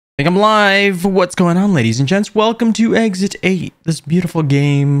think I'm live. What's going on, ladies and gents? Welcome to Exit 8. This beautiful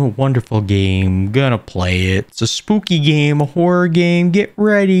game, wonderful game. Gonna play it. It's a spooky game, a horror game. Get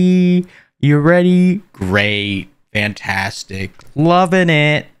ready. You ready? Great. Fantastic. Loving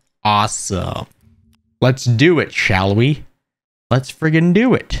it. Awesome. Let's do it, shall we? Let's friggin'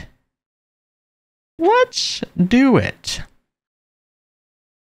 do it. Let's do it.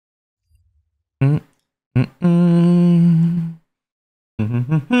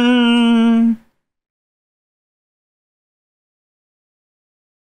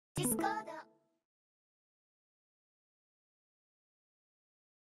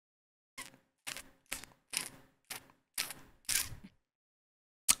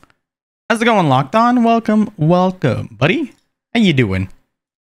 How's it going, Locked On? Welcome, buddy. How you doing?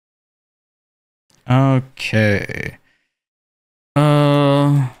 Okay.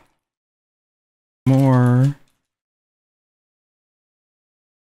 More.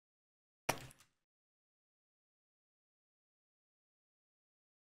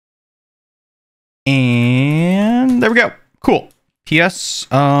 And there we go. Cool. PS,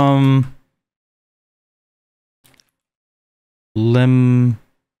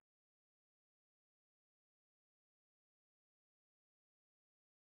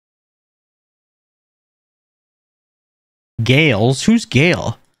 Gales? Who's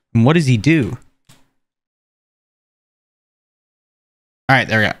Gale? And what does he do? Alright,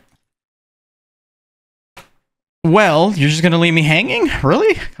 there we go. Well, you're just gonna leave me hanging?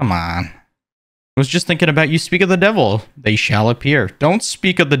 Really? Come on. I was just thinking about you. Speak of the devil. They shall appear. Don't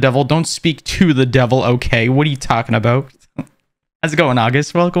speak of the devil. Don't speak to the devil, okay? What are you talking about? How's it going,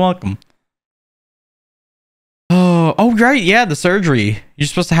 August? Welcome. Oh, right. Yeah, the surgery. You're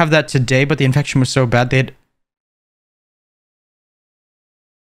supposed to have that today, but the infection was so bad they had...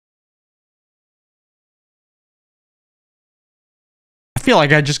 I feel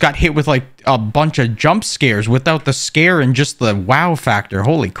like I just got hit with like a bunch of jump scares without the scare and just the wow factor.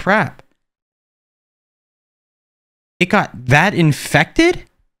 Holy crap. It got that infected?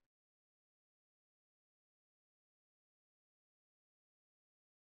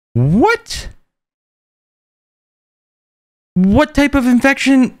 What? What type of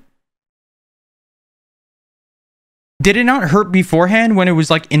infection? Did it not hurt beforehand when it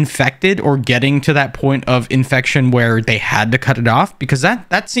was like infected or getting to that point of infection where they had to cut it off? Because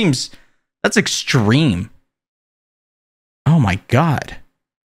that seems, that's extreme. Oh my God.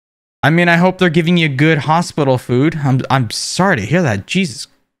 I mean, I hope they're giving you good hospital food. I'm sorry to hear that. Jesus.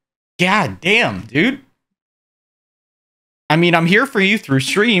 God damn, dude. I mean, I'm here for you through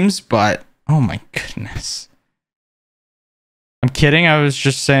streams, but oh my goodness. I'm kidding. I was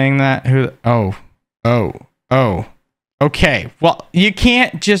just saying that. Oh. Okay, well, you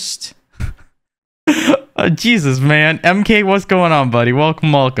can't just... Jesus, man. MK, what's going on, buddy?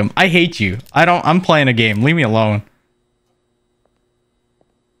 Welcome. I hate you. I'm playing a game. Leave me alone.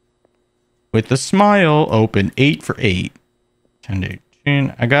 With the smile, open 8 for 8. 10 to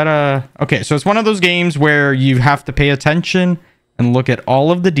 18. I gotta... Okay, so it's one of those games where you have to pay attention and look at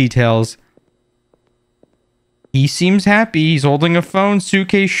all of the details. He seems happy. He's holding a phone,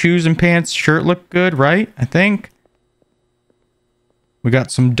 suitcase, shoes, and pants. Shirt look good, right? I think. We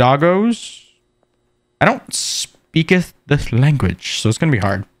got some doggos. I don't speaketh this language, so it's gonna be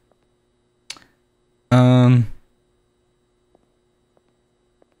hard.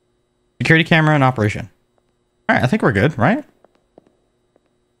 Security camera in operation. Alright, I think we're good, right?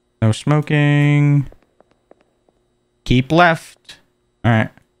 No smoking. Keep left.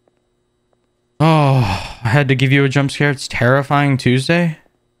 Alright. Oh, I had to give you a jump scare. It's terrifying Tuesday.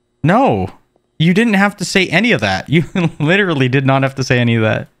 No. You didn't have to say any of that. You literally did not have to say any of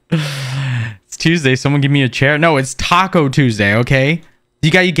that. It's Tuesday. Someone give me a chair. No, it's Taco Tuesday, okay?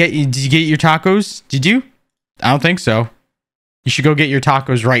 Did you get your tacos? Did you? I don't think so. You should go get your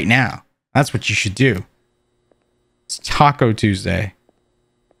tacos right now. That's what you should do. It's Taco Tuesday.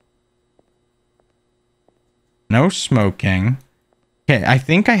 No smoking. Okay, I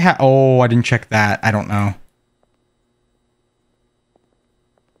think I have... Oh, I didn't check that. I don't know.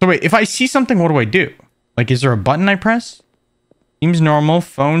 So wait, if I see something, what do I do? Like, is there a button I press? Seems normal.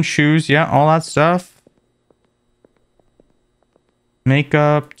 Phone, shoes, yeah, all that stuff.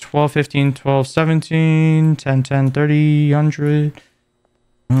 Makeup, 12, 15, 12, 17, 10, 10, 30, 100.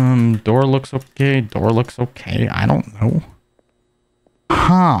 Door looks okay. Door looks okay. I don't know.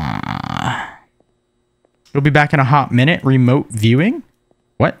 Huh. We'll be back in a hot minute. Remote viewing?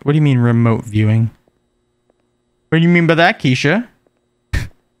 What? What do you mean remote viewing? What do you mean by that, Keisha?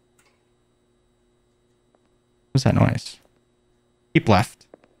 What's that noise? Keep left.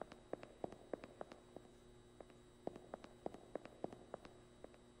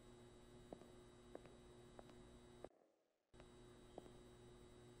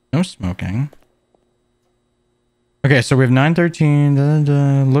 No smoking. Okay, so we have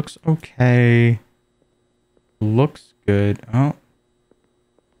 913. Looks okay. Looks good. Oh.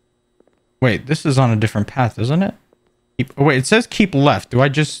 Wait, this is on a different path, isn't it? Oh, wait, it says keep left. Do I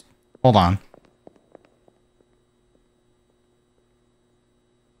just... Hold on.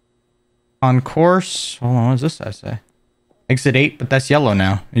 On course... Hold on, what does this say? Exit 8, but that's yellow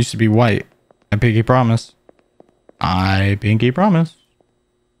now. It used to be white. I pinky promise. I pinky promise.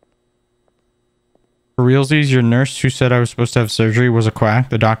 For realsies, your nurse who said I was supposed to have surgery was a quack.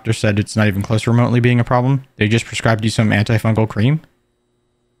 The doctor said it's not even close to remotely being a problem. They just prescribed you some antifungal cream.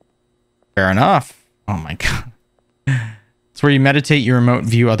 Fair enough. Oh my god. It's where you meditate, you remote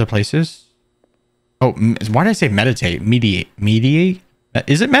view other places. Oh, why did I say meditate? Mediate. Mediate?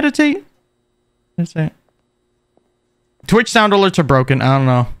 Is it meditate? Meditate. Twitch sound alerts are broken. I don't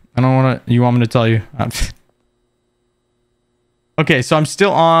know. I don't want to... You want me to tell you? Okay, so I'm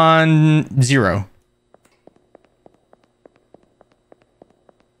still on 0.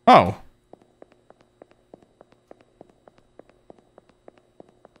 Oh.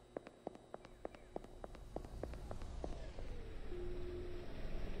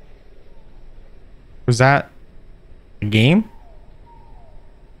 Was that a game?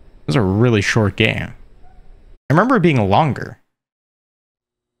 It was a really short game. I remember it being longer.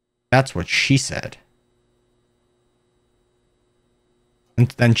 That's what she said. And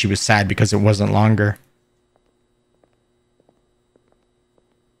then she was sad because it wasn't longer.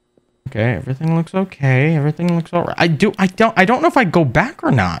 Okay, everything looks okay. Everything looks alright. I don't know if I go back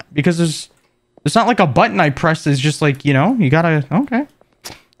or not, because there's not like a button I press. It's just like, you know, you gotta... Okay.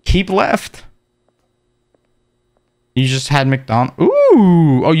 Keep left. You just had McDonald's.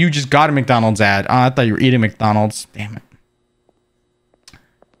 Ooh! Oh, you just got a McDonald's ad. Oh, I thought you were eating McDonald's. Damn it.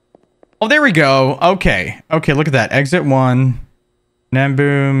 Oh, there we go. Okay. Okay, look at that. Exit 1.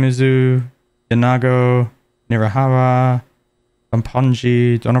 Nambu, Mizu, Yanago, Nirahara,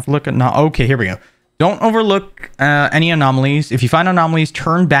 Kampanji. Don't overlook it. No. Okay, here we go. Don't overlook any anomalies. If you find anomalies,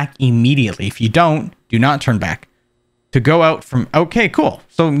 turn back immediately. If you don't, do not turn back. To go out from... Okay, cool.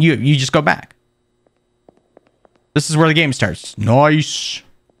 So you just go back. This is where the game starts. Nice.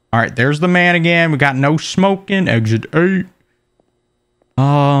 All right, there's the man again. We got no smoking. Exit 8.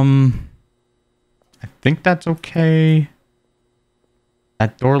 I think that's okay.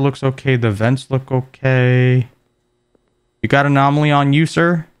 That door looks okay. The vents look okay. You got anomaly on you,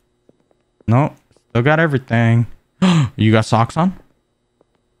 sir? Nope. Still got everything. You got socks on?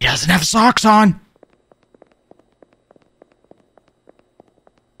 He doesn't have socks on.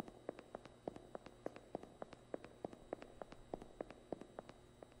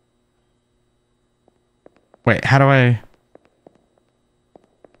 Wait, how do I...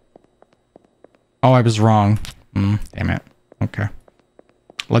 Oh, I was wrong. Damn it. Okay.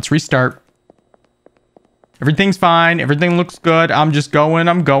 Let's restart. Everything's fine. Everything looks good. I'm just going.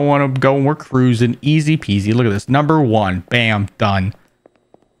 I'm going. We're cruising. Easy peasy. Look at this. Number 1. Bam. Done.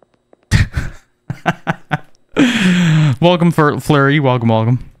 Welcome, Flurry.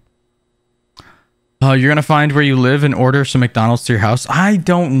 Welcome. You're going to find where you live and order some McDonald's to your house. I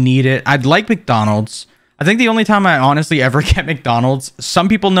don't need it. I'd like McDonald's. I think the only time I honestly ever get McDonald's, some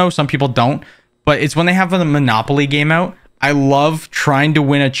people know, some people don't, but it's when they have a Monopoly game out. I love trying to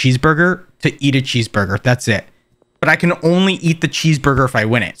win a cheeseburger to eat a cheeseburger. That's it. But I can only eat the cheeseburger if I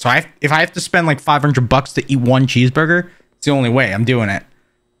win it. So if I have to spend like $500 to eat one cheeseburger, it's the only way I'm doing it.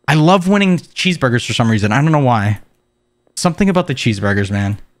 I love winning cheeseburgers for some reason. I don't know why. Something about the cheeseburgers,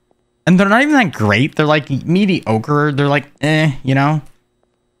 man. And they're not even that great. They're like mediocre. They're like, you know?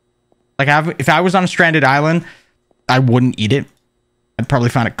 Like, if I was on a stranded island, I wouldn't eat it. I'd probably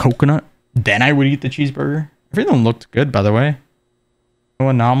find a coconut. Then I would eat the cheeseburger. Everything looked good, by the way. No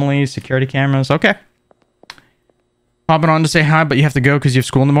anomalies, security cameras. Okay. Popping on to say hi, but you have to go because you have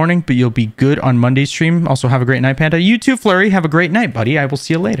school in the morning. But you'll be good on Monday's stream. Also, have a great night, Panda. You too, Flurry. Have a great night, buddy. I will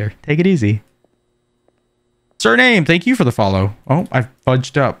see you later. Take it easy. Surname, thank you for the follow. Oh, I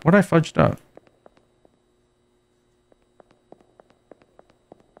fudged up. What did I fudged up?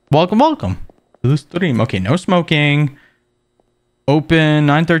 Welcome to the stream. Okay, no smoking. Open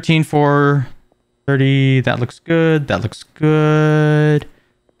 913 430. That looks good. That looks good.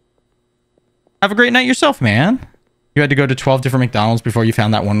 Have a great night yourself, man. You had to go to 12 different McDonald's before you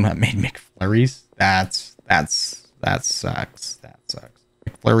found that one that made McFlurries. That sucks. That sucks.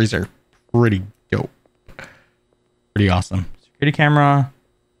 McFlurries are pretty dope. Pretty awesome. Security camera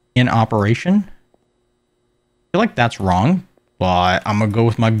in operation. I feel like that's wrong, but I'm gonna go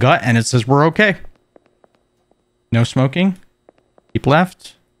with my gut and it says we're okay. No smoking. Keep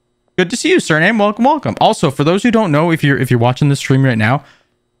left. Good to see you, Surname. Welcome. Also, for those who don't know, if you're watching this stream right now,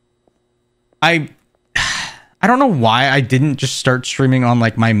 I don't know why I didn't just start streaming on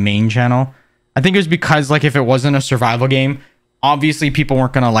like my main channel. I think it was because like if it wasn't a survival game, obviously people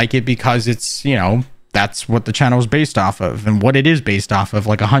weren't going to like it because it's, you know, that's what the channel is based off of and what it is based off of,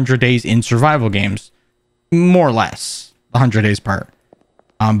 like 100 days in survival games, more or less the 100 days part.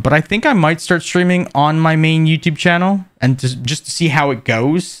 But I think I might start streaming on my main YouTube channel and just to see how it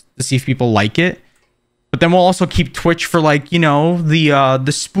goes, to see if people like it. But then we'll also keep Twitch for like, you know,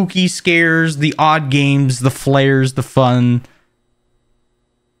 the spooky scares, the odd games, the flares, the fun.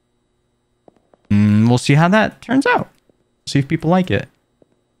 We'll see how that turns out. See if people like it.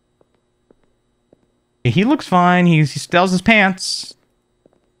 Okay, he looks fine. He styles his pants.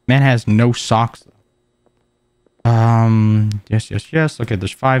 Man has no socks. Yes. Okay,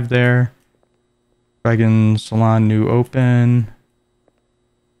 there's 5 there. Dragon Salon, new open.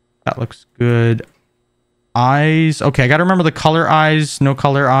 That looks good. Eyes. Okay, I gotta remember the color eyes. No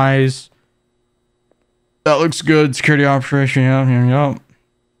color eyes. That looks good. Security operation. Yep.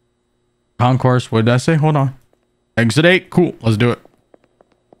 Concourse. What did I say? Hold on. Exit 8. Cool. Let's do it.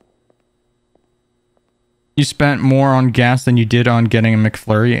 You spent more on gas than you did on getting a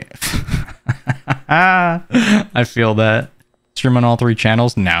McFlurry. I feel that. Stream on all 3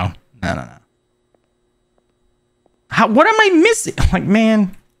 channels? No. What am I missing? Like,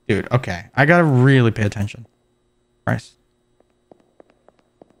 man. Dude, okay. I gotta really pay attention. Christ.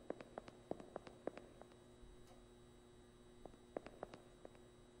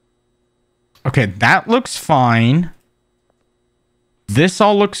 Okay, that looks fine. This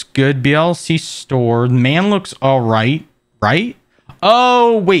all looks good. BLC store. Man looks alright. Right?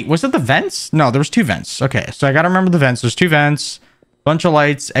 Oh, wait. Was it the vents? No, there was 2 vents. Okay, so I gotta remember the vents. There's 2 vents. Bunch of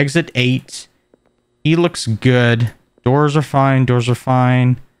lights. Exit 8. He looks good. Doors are fine. Doors are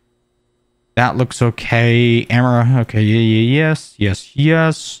fine. That looks okay. Amara. Okay, yes.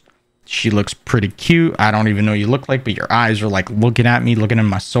 She looks pretty cute. I don't even know what you look like, but your eyes are like looking at me, looking in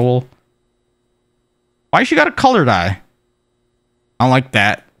my soul. Why she got a colored eye? I don't like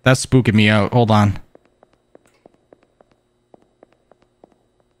that. That's spooking me out. Hold on.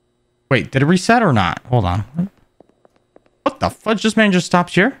 Wait, did it reset or not? Hold on. What the fudge? This man just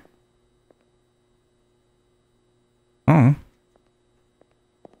stops here? Oh.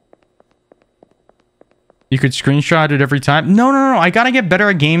 You could screenshot it every time? No. I gotta get better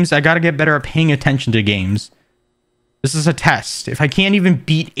at games. I gotta get better at paying attention to games. This is a test. If I can't even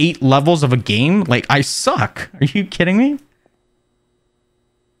beat 8 levels of a game, like, I suck. Are you kidding me?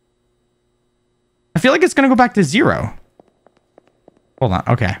 I feel like it's gonna go back to 0. Hold on.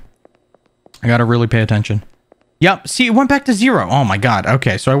 Okay. I gotta really pay attention. Yep. See, it went back to 0. Oh my god.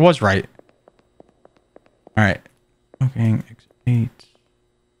 Okay, so I was right. Alright. Okay. Exit 8.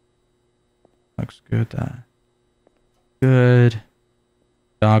 Looks good. Good.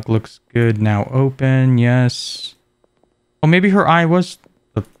 Dog looks good. Now open. Yes. Oh, maybe her eye was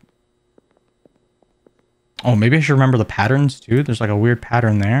the... Oh, maybe I should remember the patterns too. There's like a weird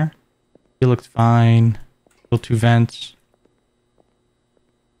pattern there. He looked fine. Still 2 vents.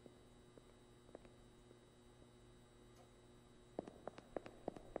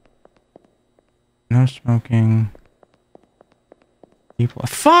 No smoking. People.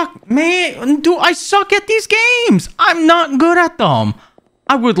 Fuck, man. Dude, I suck at these games. I'm not good at them.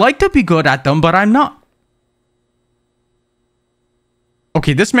 I would like to be good at them, but I'm not.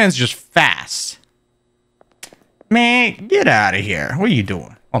 Okay, this man's just fast. Man, get out of here. What are you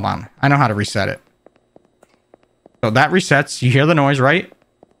doing? Hold on. I know how to reset it. So that resets. You hear the noise, right?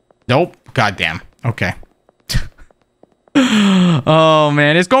 Nope. Goddamn. Okay. Oh,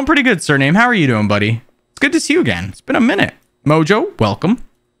 man. It's going pretty good, Surname. How are you doing, buddy? It's good to see you again. It's been a minute. Mojo, welcome.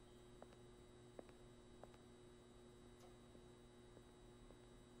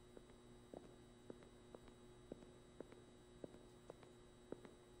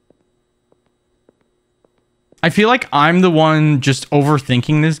 I feel like I'm the one just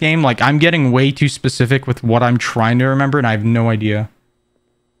overthinking this game. Like, I'm getting way too specific with what I'm trying to remember, and I have no idea.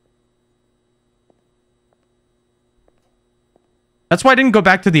 That's why I didn't go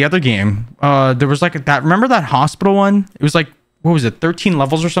back to the other game. There was like that. Remember that hospital one? It was like, what was it? 13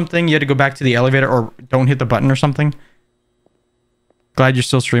 levels or something. You had to go back to the elevator or don't hit the button or something. Glad you're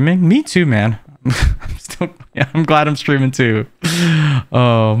still streaming. Me too, man. I'm glad I'm streaming too.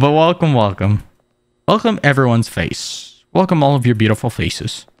 Oh, but welcome. Welcome everyone's face. Welcome all of your beautiful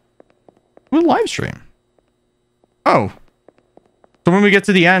faces. We'll live stream. Oh. So when we get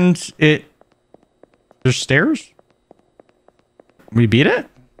to the end, there's stairs? We beat it?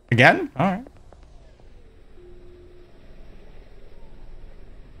 Again? Alright.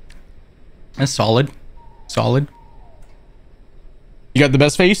 That's solid. Solid. You got the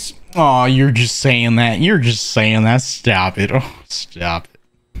best face? Oh, you're just saying that. You're just saying that. Stop it. Oh, stop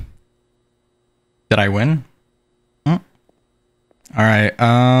it. Did I win? All right.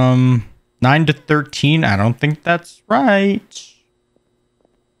 9 to 13. I don't think that's right.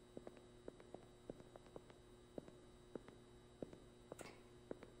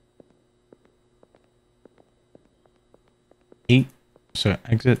 Eight. So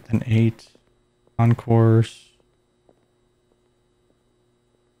exit then 8. On course.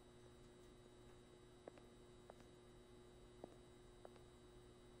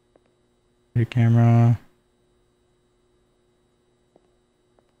 Your camera.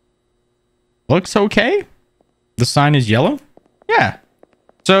 Looks okay. The sign is yellow. Yeah.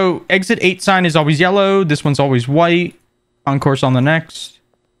 So exit 8 sign is always yellow. This one's always white. On course on the next.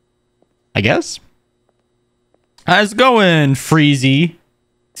 I guess. How's it going, Freezy?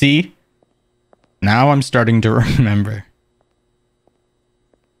 See? Now I'm starting to remember.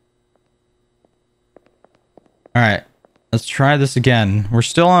 All right. Let's try this again. We're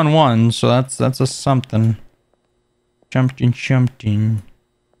still on 1, so that's a something. Something.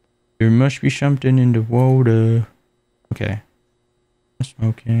 There must be something in the water. Okay.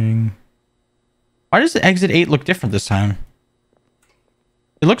 Smoking. Why does the exit 8 look different this time?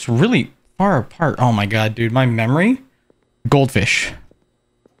 It looks really far apart. Oh my god, dude. My memory? Goldfish.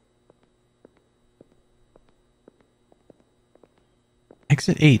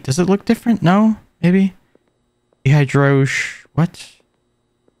 Exit 8. Does it look different? No? Maybe? Dehydrosh. What?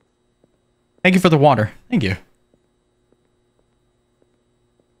 Thank you for the water. Thank you.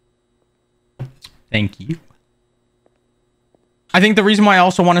 Thank you. I think the reason why I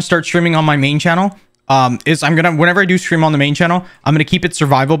also want to start streaming on my main channel is whenever I do stream on the main channel, I'm gonna keep it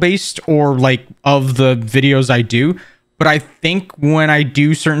survival based or like of the videos I do. But I think when I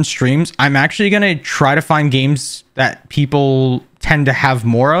do certain streams, I'm actually gonna try to find games that people tend to have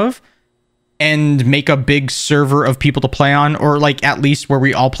more of and make a big server of people to play on, or like at least where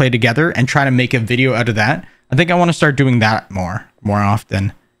we all play together and try to make a video out of that. I think I want to start doing that more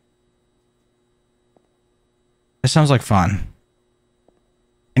often. It sounds like fun.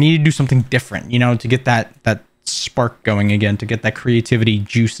 I need to do something different, you know, to get that spark going again, to get that creativity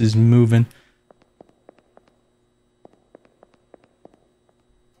juices moving.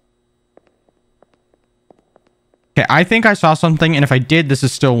 Okay, I think I saw something, and if I did, this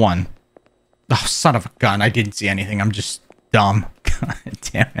is still 1. Oh, son of a gun. I didn't see anything. I'm just dumb. God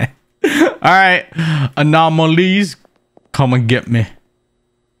damn it. All right. Anomalies. Come and get me.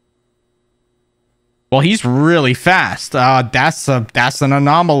 Well, he's really fast. That's an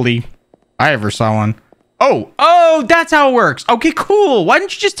anomaly. If I ever saw one. Oh, that's how it works. Okay, cool. Why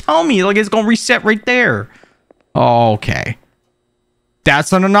didn't you just tell me? Like, it's going to reset right there. Okay.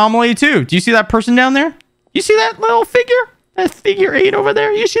 That's an anomaly, too. Do you see that person down there? You see that little figure? That figure 8 over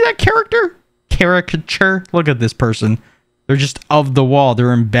there? You see that character? Caricature. Look at this person. They're just of the wall.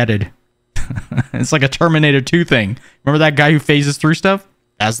 They're embedded. It's like a Terminator 2 thing. Remember that guy who phases through stuff?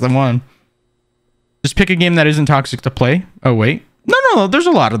 That's the one. Just pick a game that isn't toxic to play. Oh, wait. No. There's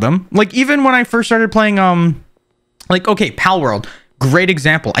a lot of them. Like, even when I first started playing, like, okay, Pal World. Great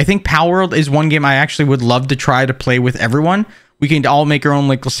example. I think Pal World is one game I actually would love to try to play with everyone. We can all make our own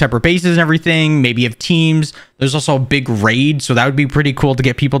like separate bases and everything. Maybe have teams. There's also a big raid, so that would be pretty cool to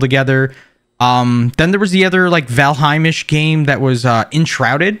get people together. Then there was the other like Valheim-ish game that was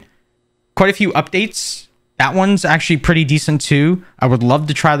Enshrouded. Quite a few updates. That one's actually pretty decent too. I would love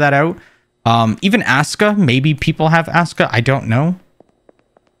to try that out. Even Aska. Maybe people have Aska. I don't know.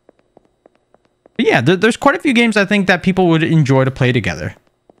 But yeah, there's quite a few games I think that people would enjoy to play together.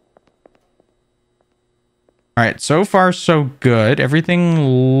 All right, so far so good.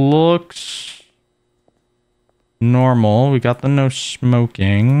 Everything looks normal. We got the no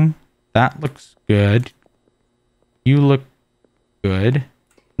smoking. That looks good. You look good.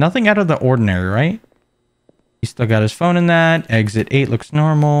 Nothing out of the ordinary, right? He still got his phone in that. Exit 8 looks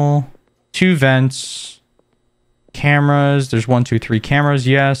normal. 2 vents. Cameras. There's 1, 2, 3 cameras.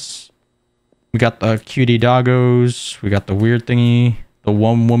 Yes. We got the cutie doggos. We got the weird thingy. The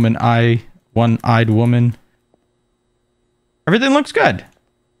one-eyed woman. Everything looks good.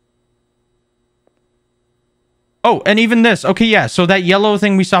 Oh, and even this. Okay, yeah. So that yellow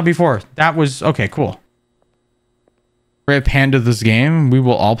thing we saw before. That was... Okay, cool. Rayofpandas this game. We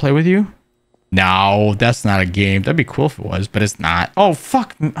will all play with you. No, that's not a game. That'd be cool if it was, but it's not. Oh,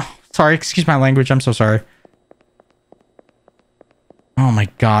 fuck. Oh, sorry. Excuse my language. I'm so sorry. Oh, my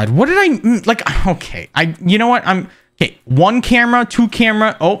God. What did I... Like, okay. You know what? Okay, 1 camera, 2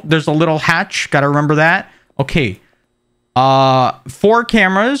 camera. Oh, there's a little hatch. Gotta remember that. Okay. 4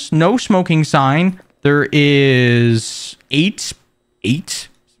 cameras, no smoking sign. There is 8 8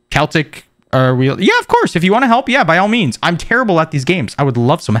 Celtic wheel. Yeah, of course. If you want to help, yeah, by all means. I'm terrible at these games. I would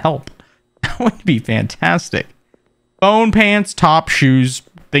love some help. That would be fantastic. Phone, pants, top, shoes,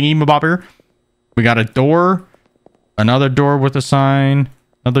 thingy mabobber. We got a door. Another door with a sign.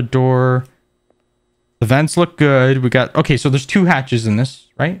 Another door. The vents look good. We got... Okay, so there's 2 hatches in this,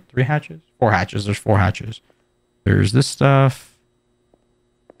 right? 3 hatches? 4 hatches. There's 4 hatches. There's this stuff.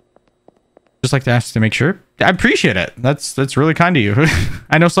 Just like to ask to make sure. I appreciate it. That's really kind of you.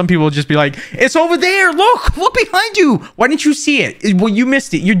 I know some people will just be like, it's over there. Look behind you. Why didn't you see it? Well, you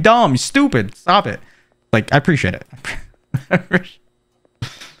missed it. You're dumb. You're stupid. Stop it. Like, I appreciate it.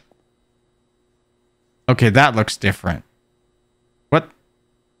 Okay, that looks different. What?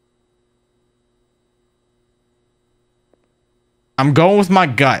 I'm going with my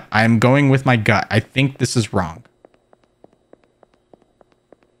gut. I am going with my gut. I think this is wrong.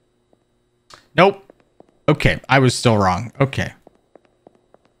 Nope. Okay, I was still wrong. Okay.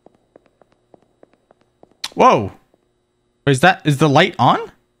 Whoa. Is the light on?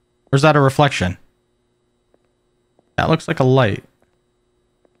 Or is that a reflection? That looks like a light.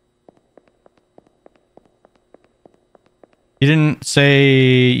 You didn't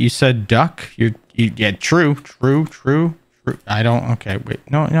say, you said duck? Yeah, true. I don't, okay, wait.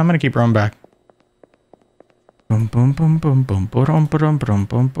 No, I'm gonna keep running back.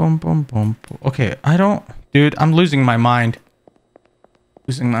 Okay, I don't... Dude, I'm losing my mind.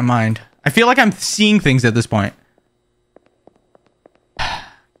 I feel like I'm seeing things at this point.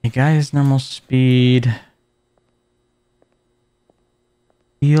 Hey guys, normal speed.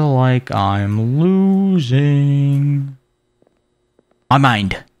 Feel like I'm losing my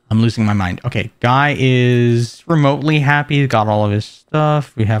mind. I'm losing my mind. Okay, guy is remotely happy. Got all of his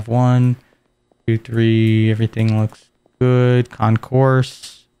stuff. We have 1, 2, 3. Everything looks good.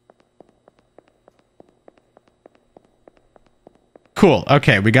 Concourse. Cool.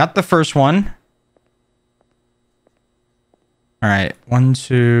 Okay, we got the first one. All right. 1,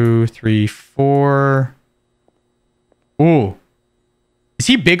 2, 3, 4. Ooh. Is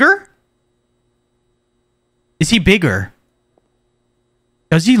he bigger? Is he bigger?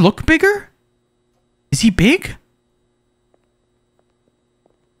 Does he look bigger? Is he big?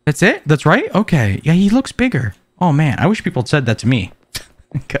 That's it? That's right? Okay. Yeah, he looks bigger. Oh, man. I wish people had said that to me.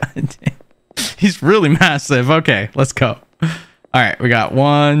 God damn. He's really massive. Okay, let's go. All right, we got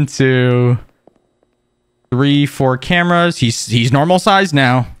 1, 2, 3, 4 cameras. He's normal size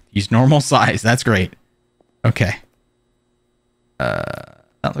now. He's normal size. That's great. Okay.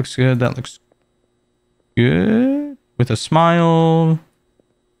 That looks good. That looks good. With a smile.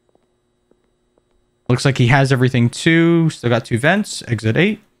 Looks like he has everything too. Still got 2 vents. Exit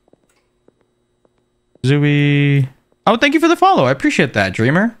 8. Zooey. Oh, thank you for the follow. I appreciate that,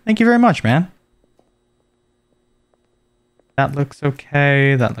 Dreamer. Thank you very much, man. That looks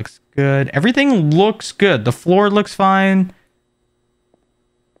okay. That looks good. Everything looks good. The floor looks fine.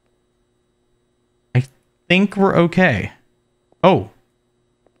 I think we're okay. Oh.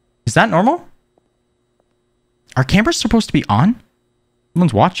 Is that normal? Are cameras supposed to be on?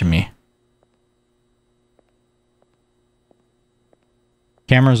 Someone's watching me.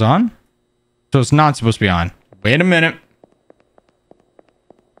 Camera's on? So it's not supposed to be on. Wait a minute.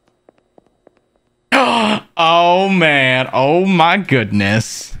 Oh, man. Oh, my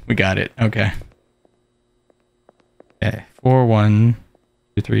goodness. We got it. Okay. Okay. 4, 1,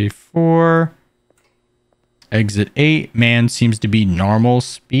 2, 3, 4. Exit 8. Man seems to be normal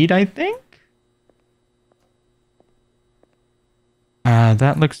speed, I think.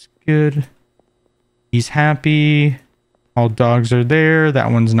 That looks good. He's happy. All dogs are there.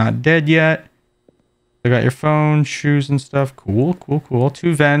 That one's not dead yet. I got your phone, shoes and stuff. Cool, cool, cool.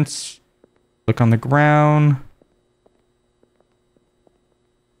 2 vents. Look on the ground.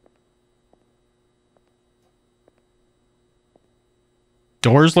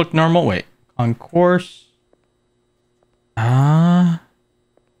 Doors look normal. Wait. On course.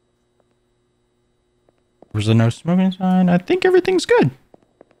 There's a no smoking sign. I think everything's good.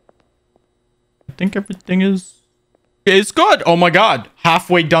 I think everything is... It's good. Oh my god.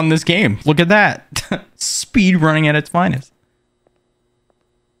 Halfway done this game. Look at that. Speed running at its finest.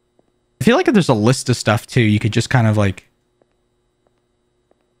 I feel like if there's a list of stuff too, you could just kind of like...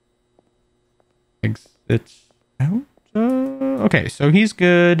 Exit out. Okay, so he's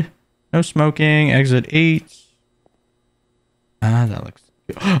good. No smoking. Exit 8. That looks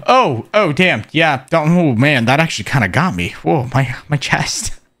good. Oh, damn. Yeah. Oh, man. That actually kind of got me. Whoa, my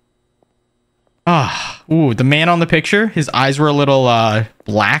chest. Ooh, the man on the picture, his eyes were a little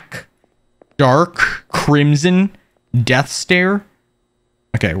black, dark, crimson, death stare.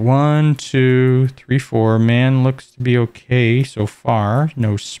 Okay, 1, 2, 3, 4. Man looks to be okay so far.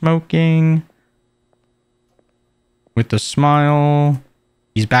 No smoking. With the smile.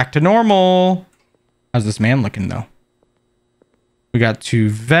 He's back to normal. How's this man looking though? We got 2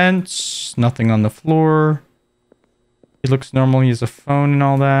 vents. Nothing on the floor. He looks normal. He has a phone and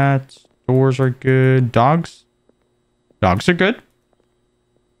all that. Doors are good. Dogs? Dogs are good.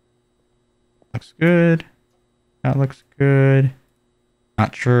 Looks good. That looks good.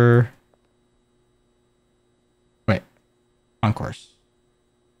 Not sure. Wait. On course.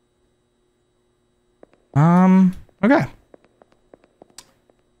 Okay.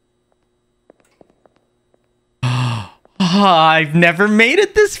 I've never made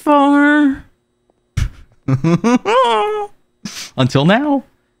it this far. Until now.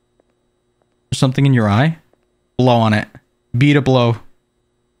 There's something in your eye. Blow on it. Beat a blow.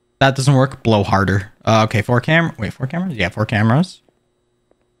 That doesn't work. Blow harder. Okay, 4 cameras. Wait, 4 cameras? Yeah, 4 cameras.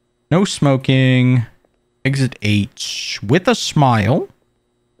 No smoking. Exit H. With a smile.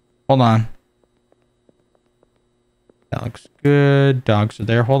 Hold on. That looks good. Dogs are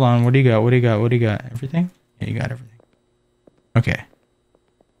there. Hold on. What do you got? What do you got? What do you got? Everything? Yeah, you got everything. Okay.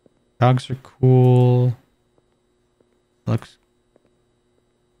 Dogs are cool. Looks.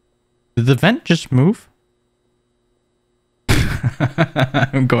 Did the vent just move?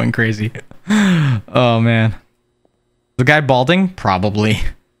 I'm going crazy. Oh, man. The guy balding? Probably.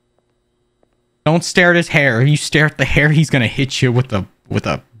 Don't stare at his hair. If you stare at the hair, he's going to hit you with a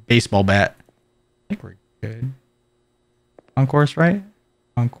baseball bat. I think we're good. On course, right?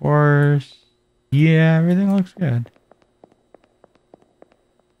 On course. Yeah, everything looks good.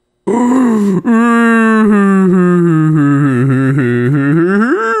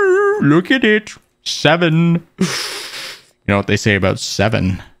 Look at it. 7. You know what they say about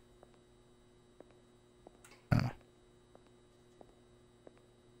 7?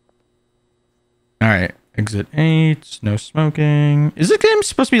 Alright. Exit 8. No smoking. Is this game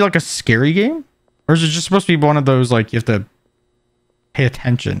supposed to be like a scary game? Or is it just supposed to be one of those, like, you have to pay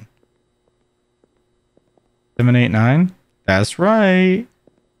attention? 7, 8, 9? That's right.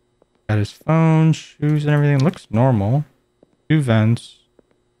 Got his phone, shoes, and everything. Looks normal. 2 vents.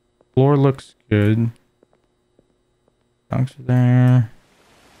 Floor looks good. Dogs are there.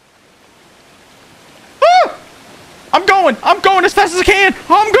 Ah! I'm going! I'm going as fast as I can!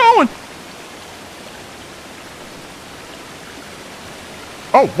 I'm going!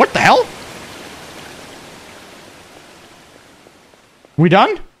 Oh, what the hell? We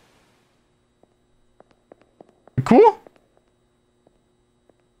done? Cool?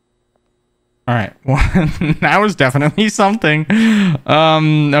 Alright, well, that was definitely something.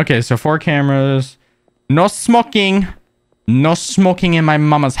 Okay, so 4 cameras. No smoking. No smoking in my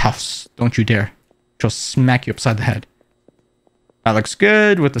mama's house. Don't you dare. She'll smack you upside the head. That looks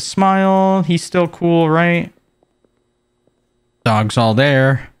good with a smile. He's still cool, right? Dog's all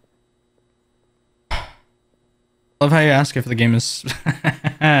there. Love how you ask if the game is...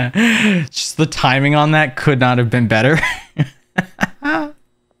 Just the timing on that could not have been better.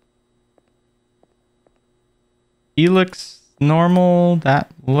 He looks normal.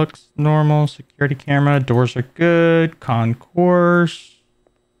 That looks normal. Security camera. Doors are good. Concourse.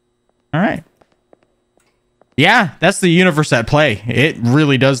 All right. Yeah, that's the universe at play. It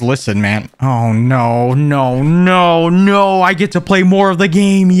really does listen, man. Oh, no, no, no, no. I get to play more of the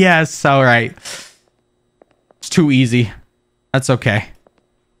game. Yes. All right. It's too easy. That's okay.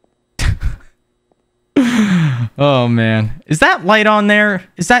 Oh, man. Is that light on there?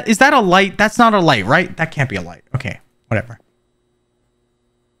 Is that a light? That's not a light, right? That can't be a light. Okay, whatever.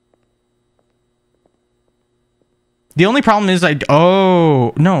 The only problem is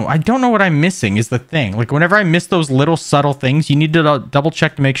oh, no, I don't know what I'm missing is the thing. Like, whenever I miss those little subtle things, you need to double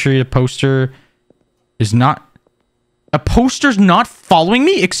check to make sure your poster is not... A poster's not following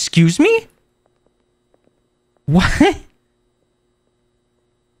me? Excuse me? What?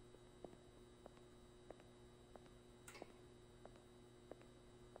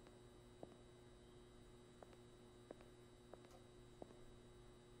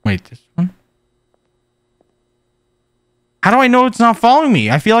 Wait, this one? How do I know it's not following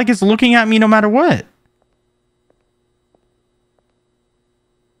me? I feel like it's looking at me no matter what.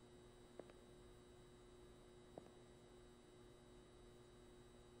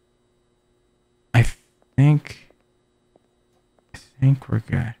 I think we're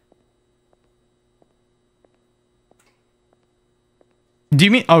good. Do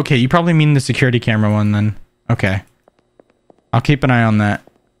you mean... Okay, you probably mean the security camera one then. Okay. I'll keep an eye on that.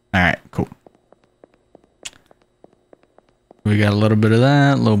 Alright, cool. We got a little bit of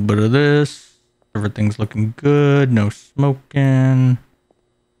that, a little bit of this. Everything's looking good. No smoking.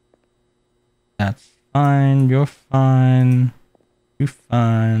 That's fine. You're fine. You're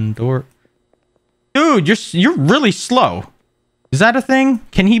fine. Door. Dude, you're really slow. Is that a thing?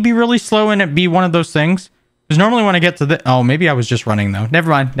 Can he be really slow and it be one of those things? Because normally when I get to the... Oh, maybe I was just running, though.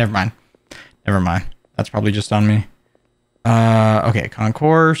 Never mind. Never mind. Never mind. That's probably just on me. Okay,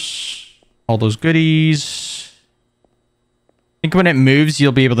 concourse. All those goodies. I think when it moves,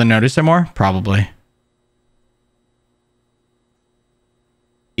 you'll be able to notice it more. Probably.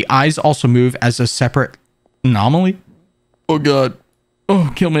 The eyes also move as a separate anomaly. Oh, God.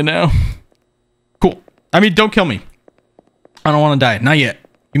 Oh, kill me now. Cool. I mean, don't kill me. I don't want to die. Not yet.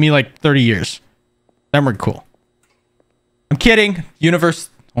 Give me like 30 years. Then we're cool. I'm kidding. Universe.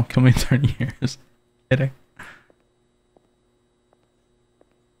 Don't kill me in 30 years. Kidding.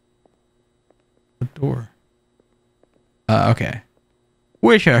 The door. Okay.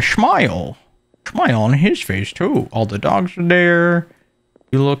 With a smile. Smile on his face too. All the dogs are there.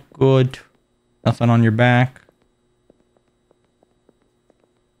 You look good. Nothing on your back.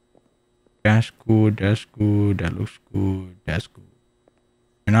 That's good. That's good. That looks good. That's good.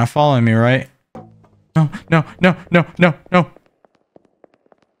 You're not following me, right? No, no, no, no, no, no.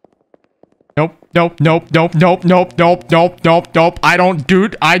 Nope, nope, nope, nope, nope, nope, nope, nope, nope, nope. I don't do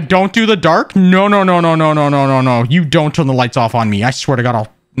the dark. No, no, no, no, no, no, no, no, no. You don't turn the lights off on me. I swear to God, I'll...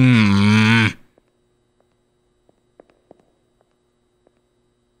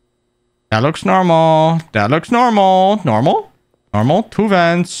 That looks normal. That looks normal. Normal? Normal? 2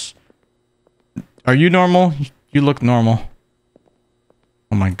 vents. Are you normal? You look normal.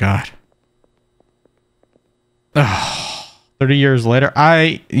 Oh my God. Ugh. 30 years later,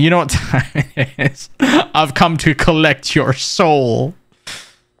 you know what time it is? I've come to collect your soul.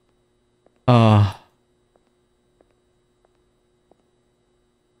 The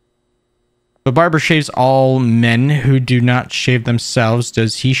barber shaves all men who do not shave themselves.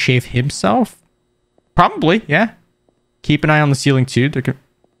 Does he shave himself? Probably, yeah. Keep an eye on the ceiling too.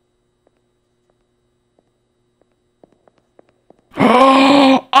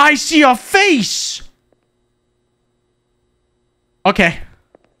 Oh, I see a face. Okay.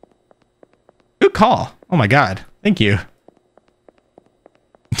 Good call. Oh my God. Thank you.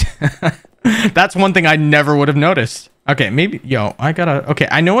 That's one thing I never would have noticed. Okay, maybe... Yo, I gotta... Okay,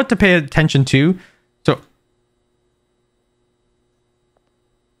 I know what to pay attention to. So...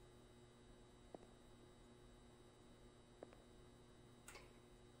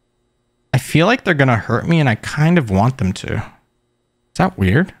 I feel like they're gonna hurt me and I kind of want them to. Is that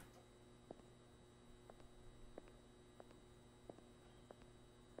weird?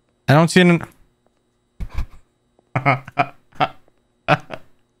 I don't see an...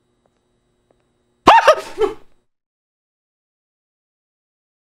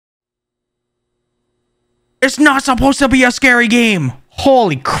 It's not supposed to be a scary game.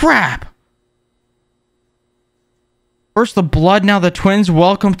 Holy crap. First the blood, now the twins.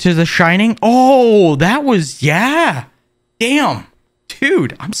 Welcome to The Shining. Oh, that was... Yeah. Damn.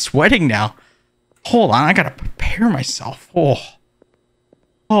 Dude, I'm sweating now. Hold on, I gotta prepare myself. Oh.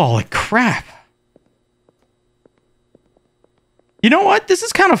 Holy crap. You know what? This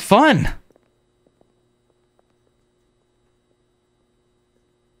is kind of fun.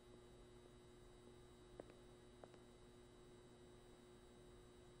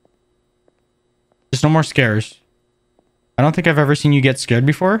 There's no more scares. I don't think I've ever seen you get scared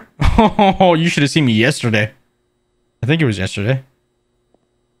before. Oh, you should have seen me yesterday. I think it was yesterday.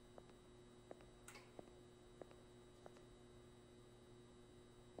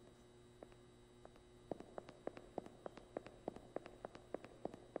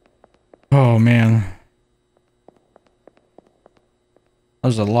 Oh, man.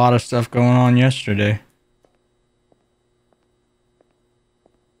 There's a lot of stuff going on yesterday.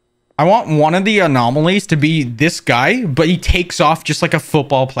 I want one of the anomalies to be this guy, but he takes off just like a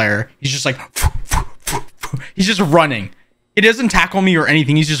football player. He's just like... He's just running. He doesn't tackle me or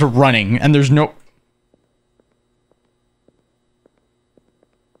anything. He's just running, and there's no...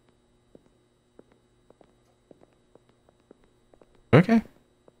 Okay.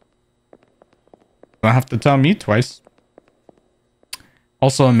 Don't have to tell me twice.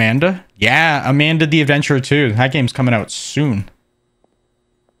 Also, Amanda. Yeah, Amanda the Adventurer too. That game's coming out soon.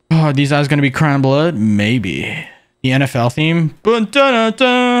 Oh, are these eyes gonna be crying blood? Maybe. The NFL theme.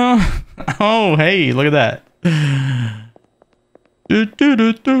 Oh, hey, look at that.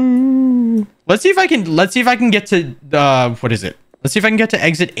 Let's see if I can get to what is it? Let's see if I can get to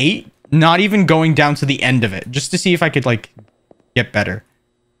exit 8, not even going down to the end of it, just to see if I could like get better.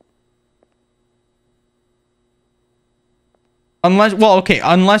 Unless, well, okay,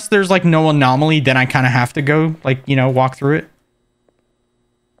 unless there's like no anomaly, then I kind of have to go like, you know, walk through it.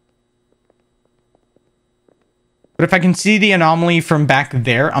 But if I can see the anomaly from back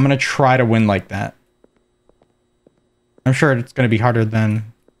there, I'm going to try to win like that. I'm sure it's going to be harder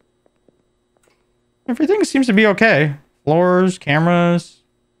than... Everything seems to be okay. Floors, cameras,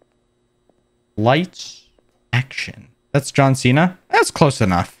 lights, action. That's John Cena. That's close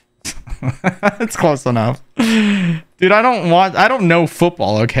enough. That's close enough. Dude, I don't know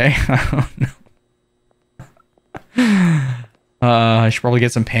football, okay? I don't know. I should probably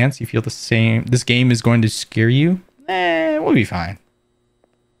get some pants. You feel the same. This game is going to scare you? We'll be fine.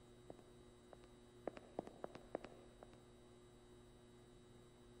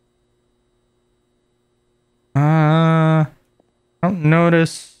 I don't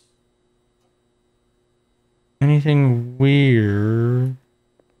notice anything weird.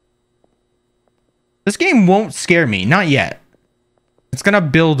 This game won't scare me. Not yet. It's gonna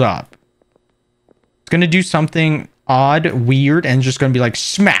build up. It's gonna do something odd, weird, and just gonna be like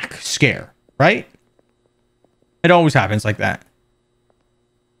smack scare, right? It always happens like that.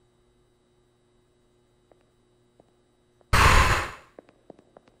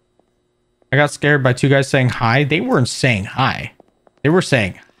 I got scared by two guys saying hi. They weren't saying hi. They were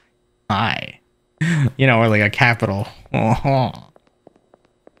saying hi. You know, like a capital.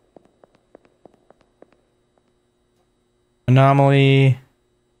 Anomaly.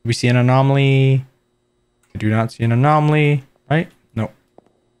 Do we see an anomaly? I do not see an anomaly. Right? No.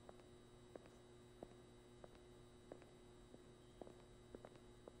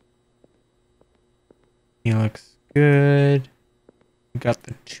 He looks good. We got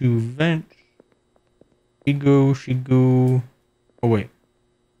the two vents. She go. Oh wait,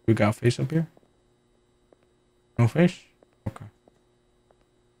 we got a face up here. No face. Okay.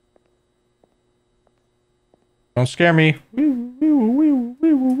 Don't scare me. Did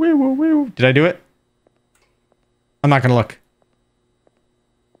I do it? I'm not gonna look.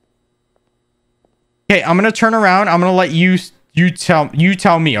 Okay, I'm gonna turn around. I'm gonna let you tell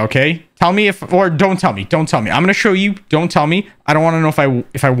me. Okay, tell me if, or don't tell me. Don't tell me. I'm gonna show you. Don't tell me. I don't want to know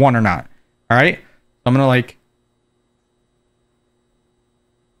if I won or not. All right. I'm gonna like,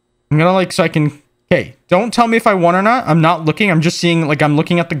 so I can, okay, don't tell me if I won or not. I'm not looking. I'm just seeing, like, I'm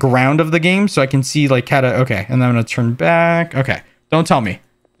looking at the ground of the game so I can see, like, how to, okay. And then I'm gonna turn back. Okay. Don't tell me.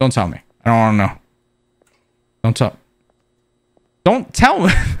 Don't tell me. I don't want to know. Don't tell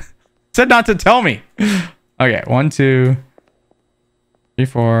me. Said not to tell me. Okay. 1, 2, 3,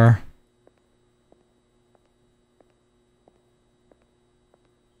 4.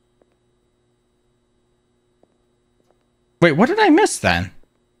 Wait, what did I miss then?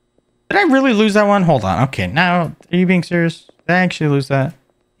 Did I really lose that one? Hold on. Okay, now, are you being serious? Did I actually lose that?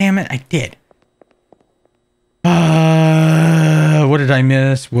 Damn it, I did. What did I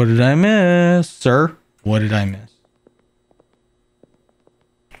miss? What did I miss? Sir, what did I miss?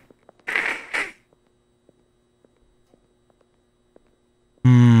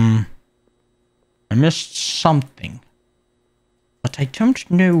 I missed something. But I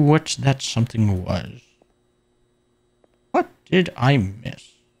don't know what that something was. What did I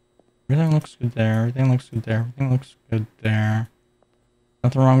miss? Everything looks good there. Everything looks good there. Everything looks good there.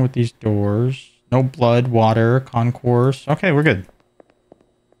 Nothing wrong with these doors. No blood, water, concourse. Okay, we're good.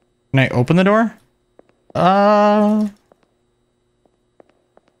 Can I open the door? But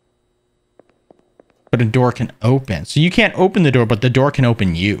a door can open. So you can't open the door, but the door can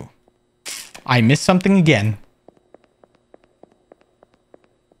open you. I missed something again.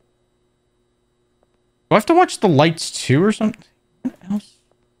 Do I have to watch the lights too or something? What else?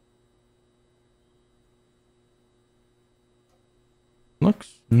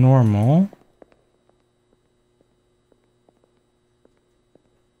 Looks normal.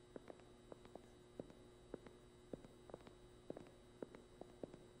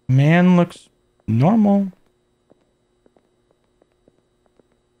 Man looks normal.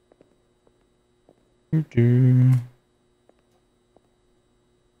 Do.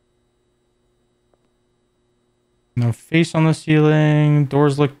 No face on the ceiling.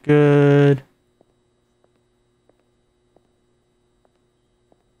 Doors look good.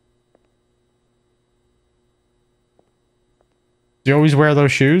 Does he always wear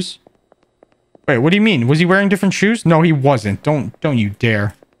those shoes? Wait, what do you mean? Was he wearing different shoes? No, he wasn't. Don't you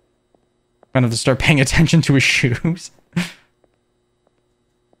dare. I'm gonna have to start paying attention to his shoes.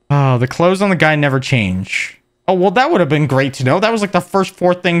 Oh, the clothes on the guy never change. Oh, well, that would have been great to know. That was like the first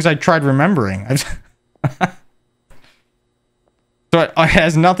 4 things I tried remembering. So it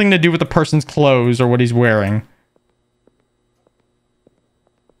has nothing to do with the person's clothes or what he's wearing.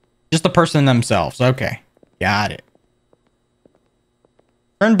 Just the person themselves. Okay. Got it.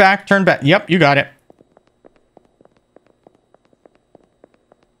 Turn back, turn back. Yep, you got it.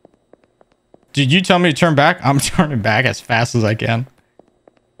 Did you tell me to turn back? I'm turning back as fast as I can.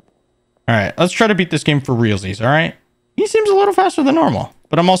 All right, let's try to beat this game for realsies, all right? He seems a little faster than normal,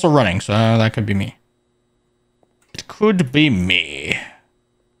 but I'm also running, so that could be me. It could be me.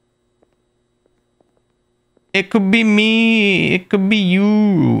 It could be me. It could be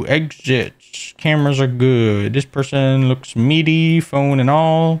you. Exits. Cameras are good. This person looks meaty, phone and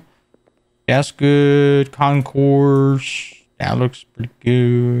all. That's good. Concourse. That looks pretty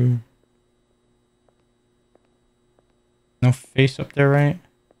good. No face up there, right?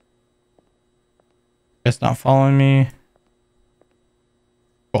 Guess not following me.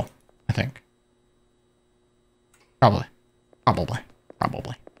 Cool, I think. Probably.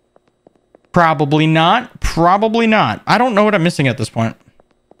 Probably not. Probably not. I don't know what I'm missing at this point.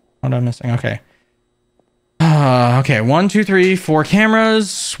 What am I missing? Okay. Okay, 1, 2, 3, 4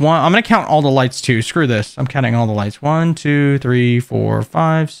 cameras. I'm gonna count all the lights too. Screw this. I'm counting all the lights. 1, 2, 3, 4,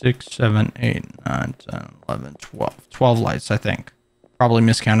 5, 6, 7, 8, 9, 10, 11, 12. 12 lights, I think. Probably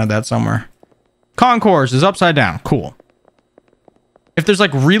miscounted that somewhere. Concourse is upside down. Cool. If there's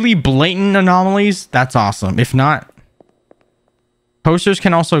like really blatant anomalies, that's awesome. If not, posters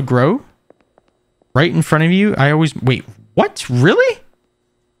can also grow right in front of you. Wait, what? Really?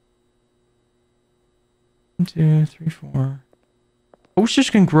 1, 2, 3, 4. Posters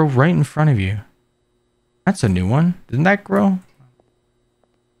can grow right in front of you. That's a new one. Didn't that grow?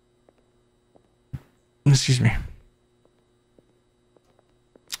 Excuse me.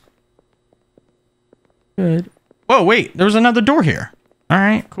 Good. Whoa, wait. There was another door here. All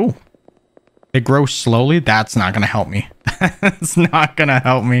right, cool. They grow slowly. That's not going to help me. That's not going to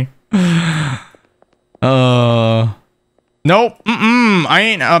help me. Nope. I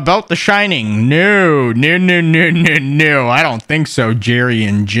ain't about The Shining. No. I don't think so, Jerry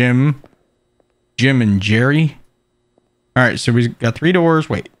and Jim. Jim and Jerry. All right, so we got 3 doors.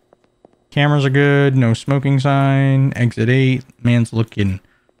 Wait. Cameras are good. No smoking sign. Exit 8. Man's looking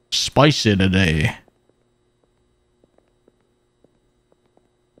spicy today.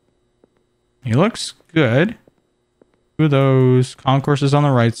 He looks good. 2 of those. Concourse is on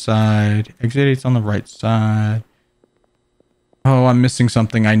the right side. Exit 8's on the right side. Oh, I'm missing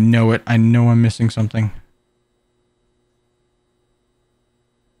something. I know it. I know I'm missing something.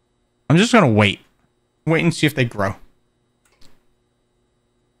 I'm just gonna wait. Wait and see if they grow.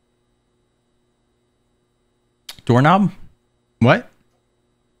 Doorknob? What?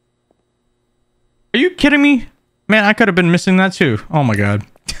 Are you kidding me? Man, I could have been missing that too. Oh my god.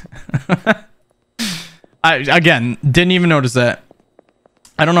 Again, didn't even notice that.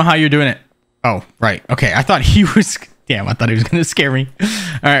 I don't know how you're doing it. Oh, right. Okay, I thought he was... Damn, I thought he was going to scare me. All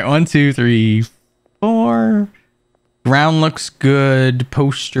right, 1, 2, 3, 4. Ground looks good.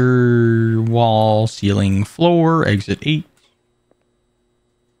 Poster, wall, ceiling, floor. Exit 8.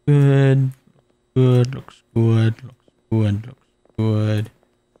 Good. Good. Looks good. Looks good. Looks good.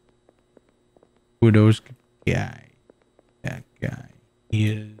 Kudos guy. That guy. He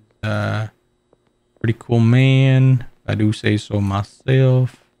is pretty cool man. I do say so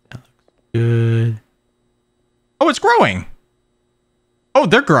myself. That looks good. Oh, it's growing. Oh,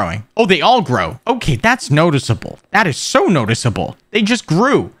 they're growing. Oh, they all grow. Okay, that's noticeable. That is so noticeable. They just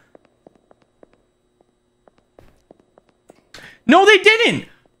grew. No, they didn't.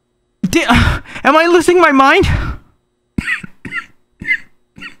 Am I losing my mind?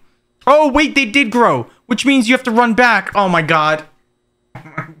 Oh, wait, they did grow, which means you have to run back. Oh, my God. Oh,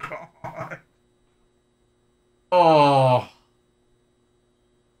 my God. Oh.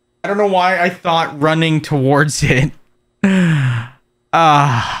 I don't know why I thought running towards it.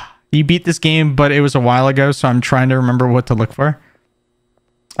 You beat this game, but it was a while ago, so I'm trying to remember what to look for.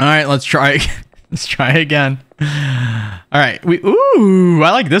 All right, let's try. Let's try again. All right. Ooh, I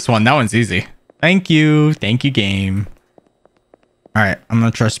like this one. That one's easy. Thank you. Thank you, game. All right, I'm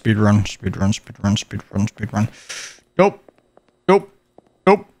gonna try speedrun. Speedrun.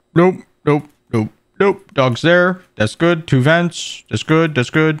 Nope. Dog's there. That's good. 2 vents. That's good.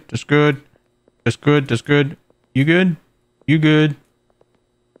 You good?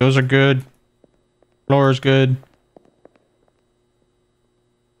 Those are good. Floor is good.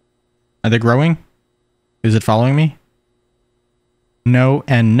 Are they growing? Is it following me? No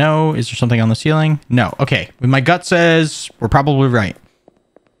and no. Is there something on the ceiling? No. Okay. My gut says we're probably right.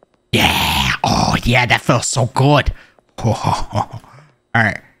 Yeah. Oh, yeah. That feels so good. All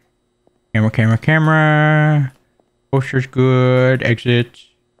right. Camera. Poster's good. Exit.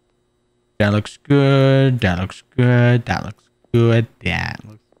 That looks good. That looks good.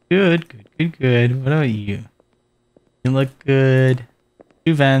 Good. What about you? You look good.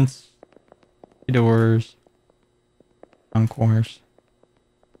 2 vents. 3 doors. Concourse.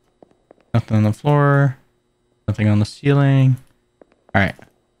 Nothing on the floor. Nothing on the ceiling. All right.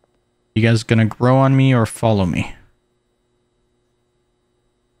 You guys gonna grow on me or follow me?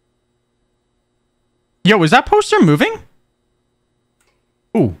 Yo, is that poster moving?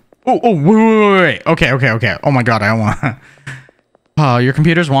 Ooh. Wait. Okay. Oh my god, I don't want. Your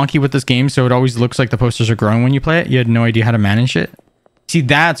computer's wonky with this game, so it always looks like the posters are growing when you play it. You had no idea how to manage it. See,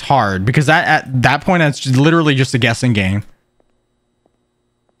 that's hard because at that point, that's literally just a guessing game.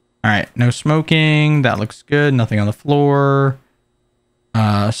 All right, no smoking. That looks good. Nothing on the floor.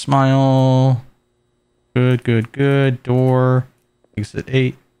 Smile. Good. Door. Exit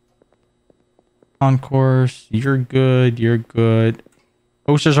 8. Concourse. You're good.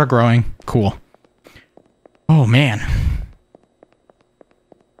 Posters are growing. Cool. Oh, man.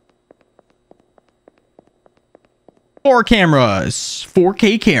 Four cameras.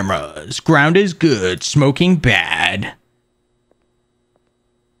 4K cameras. Ground is good. Smoking bad.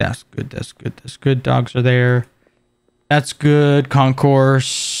 That's good. Dogs are there. That's good.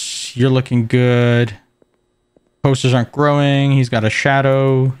 Concourse. You're looking good. Posters aren't growing. He's got a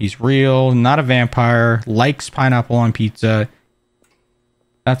shadow. He's real. Not a vampire. Likes pineapple on pizza.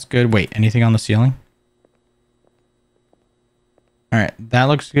 That's good. Wait, anything on the ceiling? All right, that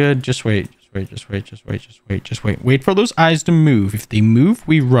looks good. Just wait. Wait for those eyes to move. If they move,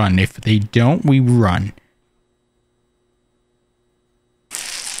 we run. If they don't, we run.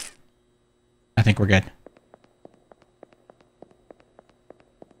 I think we're good.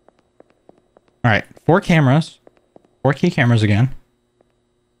 All right, 4 cameras. 4K cameras again.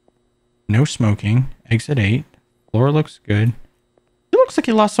 No smoking. Exit 8. Floor looks good. It looks like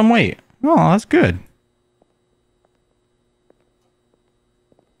he lost some weight. Oh, that's good.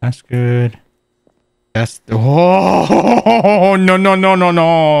 That's good. That's... Oh, no.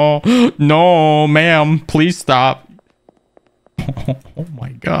 No, ma'am. Please stop. Oh, my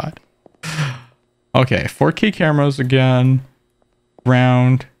God. Okay, 4K cameras again.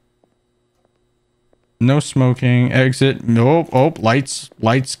 Round. No smoking. Exit. Nope. Oh, lights,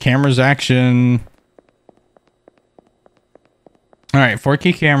 cameras, action. All right,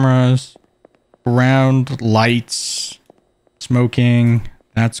 4K cameras. Round, lights, smoking.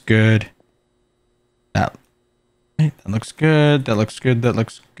 That's good. That looks good. That looks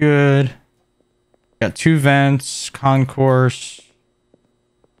good. Got 2 vents. Concourse.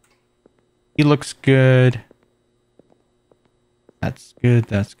 He looks good. That's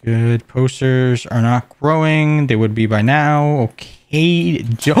good. Posters are not growing. They would be by now. Okay.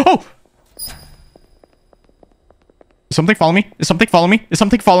 Oh! Is something follow me? Is something follow me?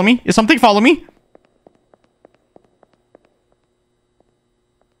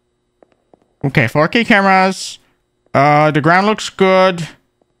 Okay, 4K cameras. The ground looks good.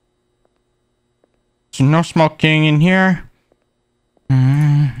 There's no smoking in here.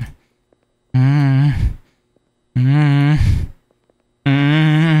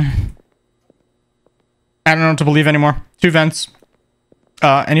 I don't know what to believe anymore. 2 vents.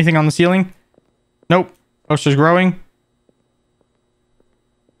 Anything on the ceiling? Nope. Posters growing?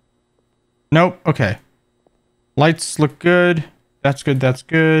 Nope. Okay. Lights look good. That's good.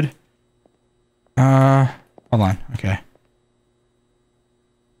 Hold on. Okay.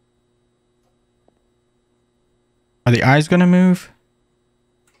 Are the eyes gonna move?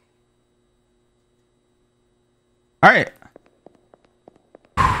 All right.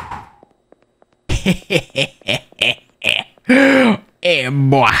 Hey,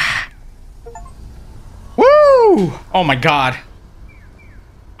 boy. Woo! Oh my God.